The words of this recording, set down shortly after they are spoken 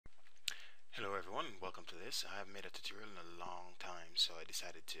Hello everyone, welcome to this. I haven't made a tutorial in a long time, so I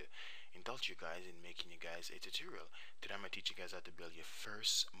decided to indulge you guys in making you guys a tutorial. Today I'm going to teach you guys how to build your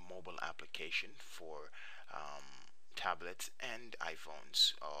first mobile application for tablets and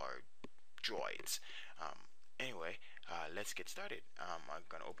iPhones or Droids. Let's get started. I'm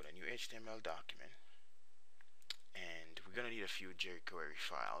going to open a new HTML document, and we're going to need a few Jquery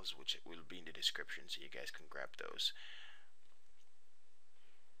files, which will be in the description, so you guys can grab those.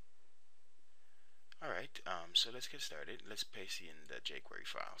 Alright, so let's get started. Let's paste in the Jquery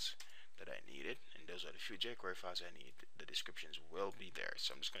files that I needed, and those are the few Jquery files I need. The descriptions will be there,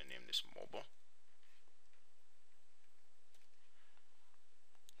 so I'm just going to name this mobile.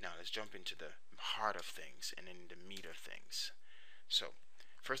 Now let's jump into the heart of things and then the meat of things. So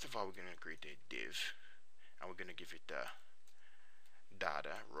first of all, we're going to create a div, and we're going to give it the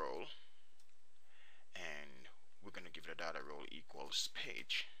data role, and we're going to give it a data role equals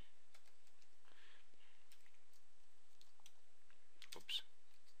page. Oops.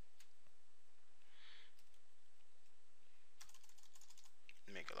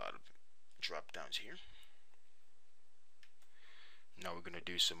 Make a lot of drop downs here. Now we're going to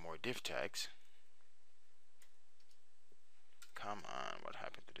do some more div tags. Come on, what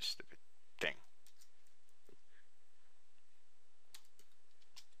happened to this stupid thing?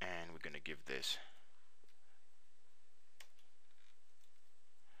 And we're going to give this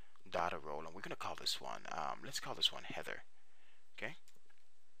data role, and we're going to call this one, let's call this one header. Okay.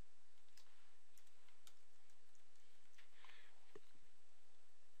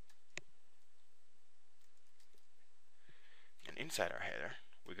 And inside our header,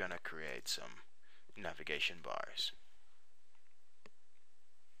 we're going to create some navigation bars.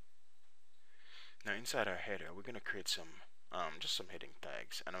 Now inside our header, we're going to create some just some heading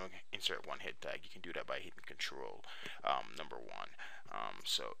tags, and I'm going to insert one head tag. You can do that by hitting Control number 1.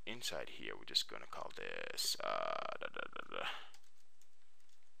 So inside here, we're just going to call this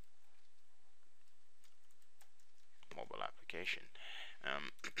mobile application.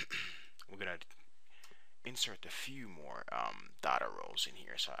 We're going to insert a few more data roles in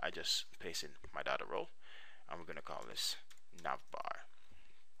here. So I just paste in my data role, and we're going to call this navbar.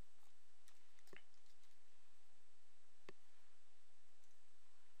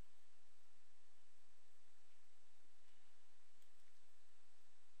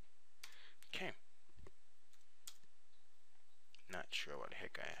 Okay. Not sure what the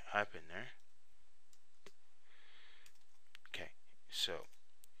heck happened there. Okay, so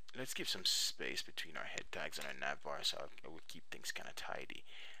let's give some space between our head tags and our navbar, so it would keep things kind of tidy.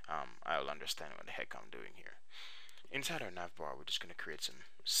 I'll understand what the heck I'm doing here. Inside our navbar, we're just going to create some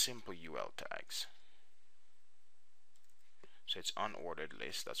simple UL tags. So it's unordered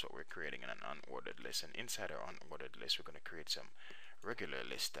list. That's what we're creating in an unordered list. And inside our unordered list, we're going to create some regular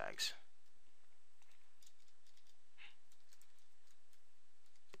list tags.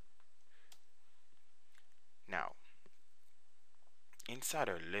 Now, inside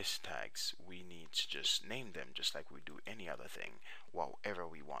our list tags, we need to just name them just like we do any other thing, whatever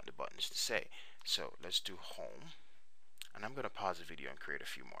we want the buttons to say. So let's do home, and I'm going to pause the video and create a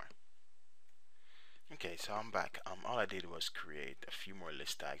few more. Okay, so I'm back. All I did was create a few more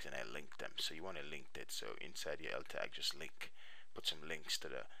list tags, and I linked them. So you want to link it. So inside your L tag, just put some links to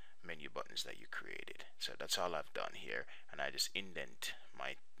the menu buttons that you created. So that's all I've done here, and I just indent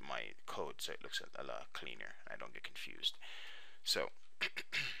my code so it looks a lot cleaner. I don't get confused. So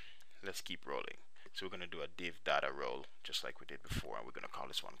let's keep rolling. So we're going to do a div data role just like we did before, and we're going to call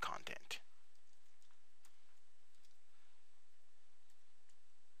this one content.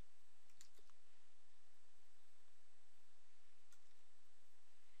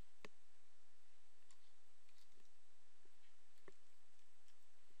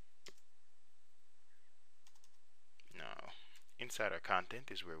 Now inside our content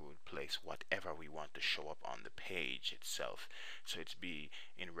is where we would place whatever we want to show up on the page itself. So it's be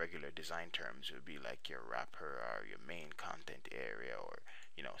in regular design terms, it would be like your wrapper or your main content area, or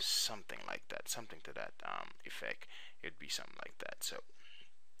something like that, something to that effect. It'd be something like that. So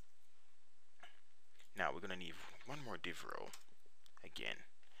now we're going to need one more div role again,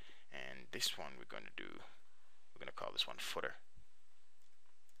 and this one we're going to call this one footer.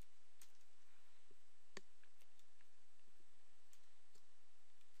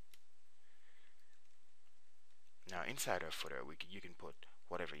 Now inside our footer, you can put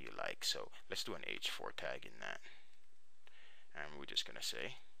whatever you like. So let's do an h4 tag in that, and we're just gonna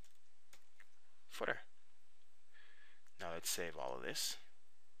say footer. Now let's save all of this.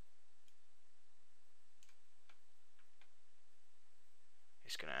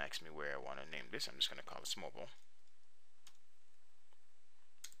 It's gonna ask me where I want to name this. I'm just gonna call this mobile.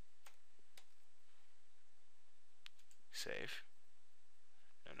 Save.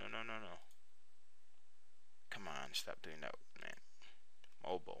 No. Come on, stop doing that, man.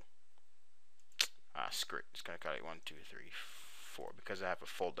 Mobile. Screw it. It's gonna call it 1, 2, 3, 4 because I have a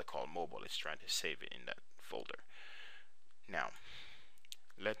folder called mobile. It's trying to save it in that folder. Now,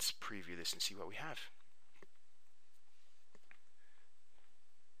 let's preview this and see what we have.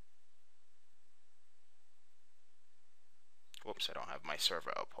 Whoops, I don't have my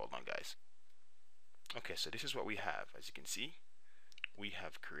server up. Hold on, guys. Okay, so this is what we have. As you can see, we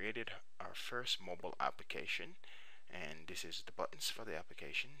have created our first mobile application, and this is the buttons for the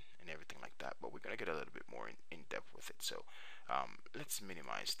application and everything like that, but we're going to get a little bit more in depth with it. So let's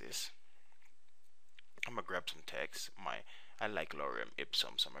minimize this. I'm going to grab some text. I like lorem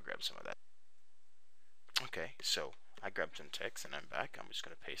ipsum, so I'm going to grab some of that. Okay, so I grabbed some text and I'm back. I'm just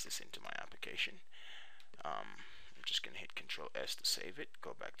going to paste this into my application. I'm just going to hit Control S to save it,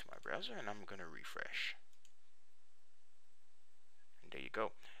 go back to my browser, and I'm going to refresh. And there you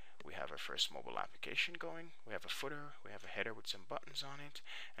go. We have our first mobile application going. We have a footer, we have a header with some buttons on it,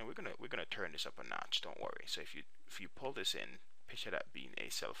 and we're gonna turn this up a notch. Don't worry. So if you pull this in, picture that being a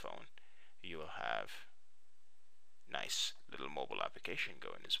cell phone, you will have nice little mobile application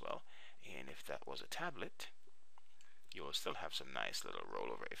going as well. And if that was a tablet, you will still have some nice little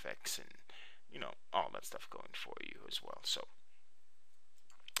rollover effects and all that stuff going for you as well. So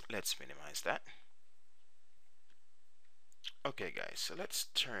let's minimize that. Okay guys, so let's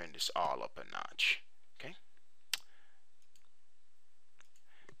turn this all up a notch. Okay,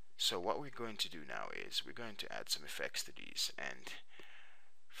 so what we're going to do now is we're going to add some effects to these, and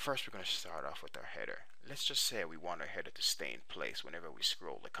first we're going to start off with our header. Let's just say we want our header to stay in place whenever we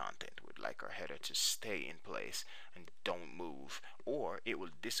scroll the content. We'd like our header to stay in place and don't move, or it will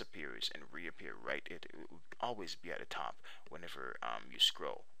disappear and reappear, right? It will always be at the top whenever you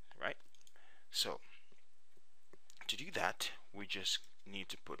scroll, right? So to do that, we just need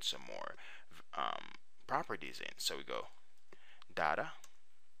to put some more properties in. So we go data,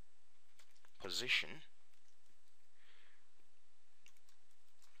 position,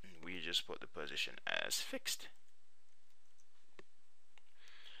 and we just put the position as fixed.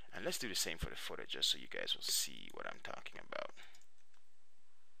 And let's do the same for the footer, just so you guys will see what I'm talking about.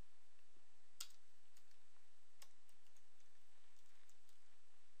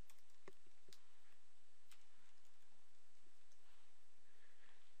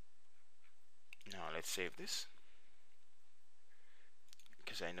 Now let's save this,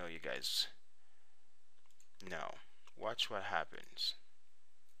 because I know you guys know. Watch what happens.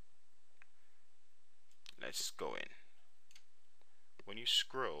 Let's go in. When you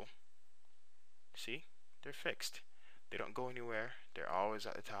scroll, see, they're fixed. They don't go anywhere. They're always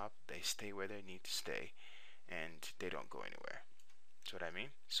at the top. They stay where they need to stay, and they don't go anywhere. That's what I mean.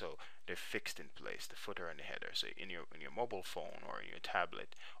 So they're fixed in place, the footer and the header. So in your mobile phone or in your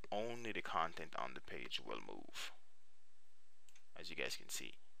tablet, only the content on the page will move, as you guys can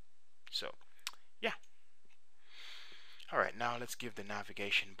see. So yeah. Alright, now let's give the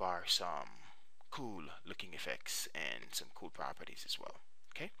navigation bar some cool looking effects and some cool properties as well.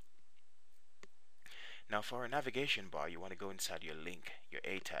 Okay, now for a navigation bar, you want to go inside your link, your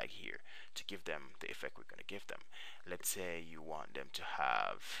A tag here, to give them the effect we're going to give them. Let's say you want them to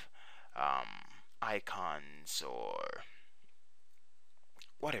have icons or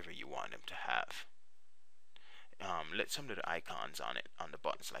whatever you want them to have. Let some of the icons on it, on the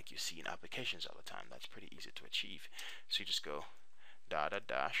buttons, like you see in applications all the time. That's pretty easy to achieve. So you just go data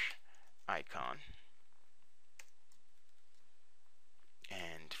dash icon,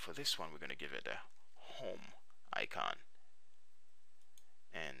 and for this one we're going to give it a home icon,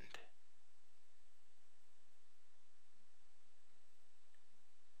 and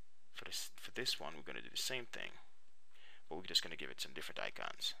for this one we're going to do the same thing, but we're just going to give it some different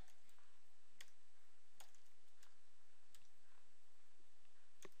icons.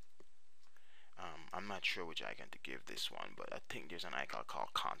 I'm not sure which icon to give this one, but I think there's an icon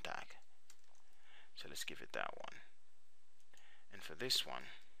called contact, so let's give it that one. And for this one,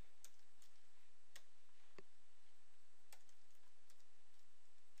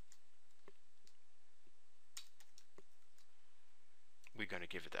 we're going to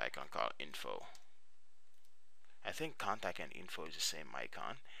give it the icon called info. I think contact and info is the same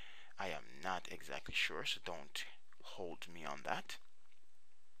icon. I am not exactly sure, so don't hold me on that.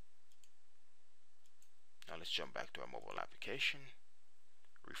 Now let's jump back to our mobile application,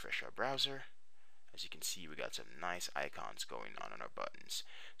 refresh our browser. As you can see, we got some nice icons going on our buttons,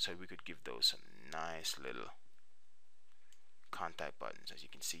 so we could give those some nice little contact buttons. As you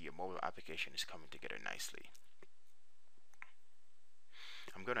can see, your mobile application is coming together nicely.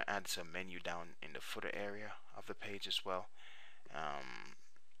 I'm going to add some menu down in the footer area of the page as well.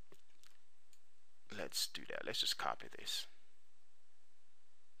 Let's do that. Let's just copy this.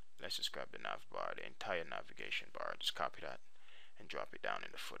 Let's just grab the nav bar, the entire navigation bar, just copy that and drop it down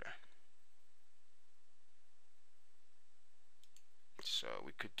in the footer. So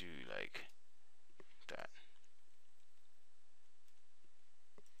we could do like that.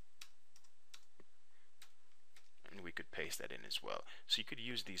 And we could paste that in as well. So you could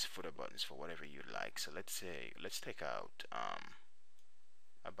use these footer buttons for whatever you like. So let's say, let's take out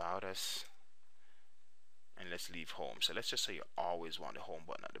about us, and let's leave home. So let's just say you always want the home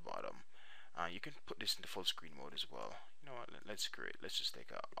button at the bottom. You can put this into full screen mode as well. You know what, let's create, let's just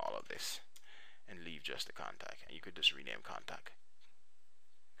take out all of this and leave just the contact, and you could just rename contact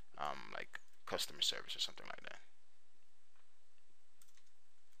like customer service or something like that.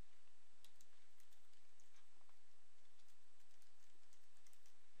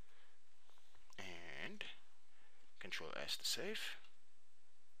 And Control S to save,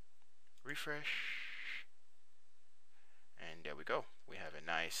 refresh, and there we go. We have a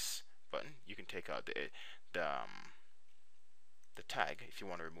nice button. You can take out the tag if you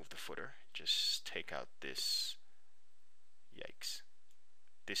want to remove the footer. Just take out this, yikes,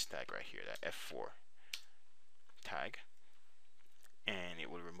 this tag right here, that F4 tag, and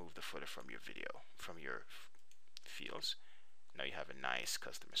it will remove the footer from your video, from your fields. Now you have a nice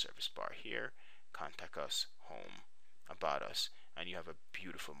customer service bar here, contact us, home, about us, and you have a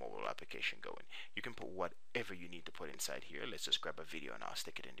beautiful mobile application going. You can put whatever you need to put inside here. Let's just grab a video and I'll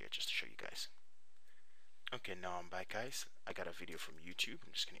stick it in there just to show you guys. Okay, now I'm back, guys. I got a video from YouTube.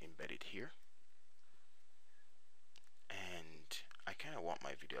 I'm just going to embed it here. And I kind of want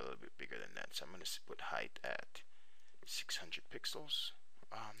my video a little bit bigger than that, so I'm going to put height at 600 pixels.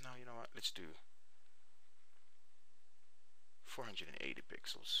 No, you know what? Let's do 480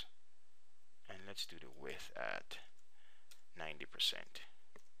 pixels. And let's do the width at 90%.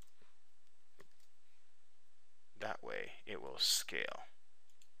 That way it will scale.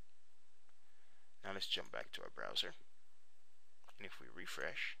 Now let's jump back to our browser, and if we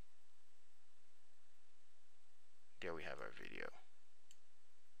refresh, there we have our video.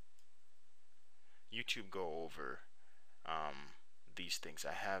 YouTube go over these things.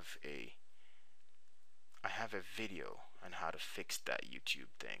 I have a video on how to fix that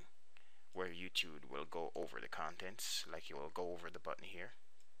YouTube thing, where YouTube will go over the contents, like it will go over the button here.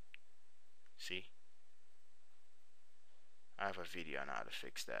 See? I have a video on how to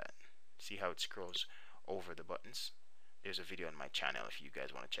fix that. See how it scrolls over the buttons? There's a video on my channel if you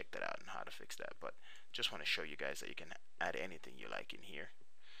guys want to check that out and how to fix that. But just want to show you guys that you can add anything you like in here.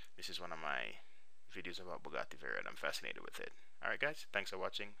 This is one of my videos about Bugatti Veyron. I'm fascinated with it. Alright guys, thanks for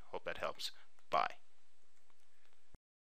watching. Hope that helps. Bye.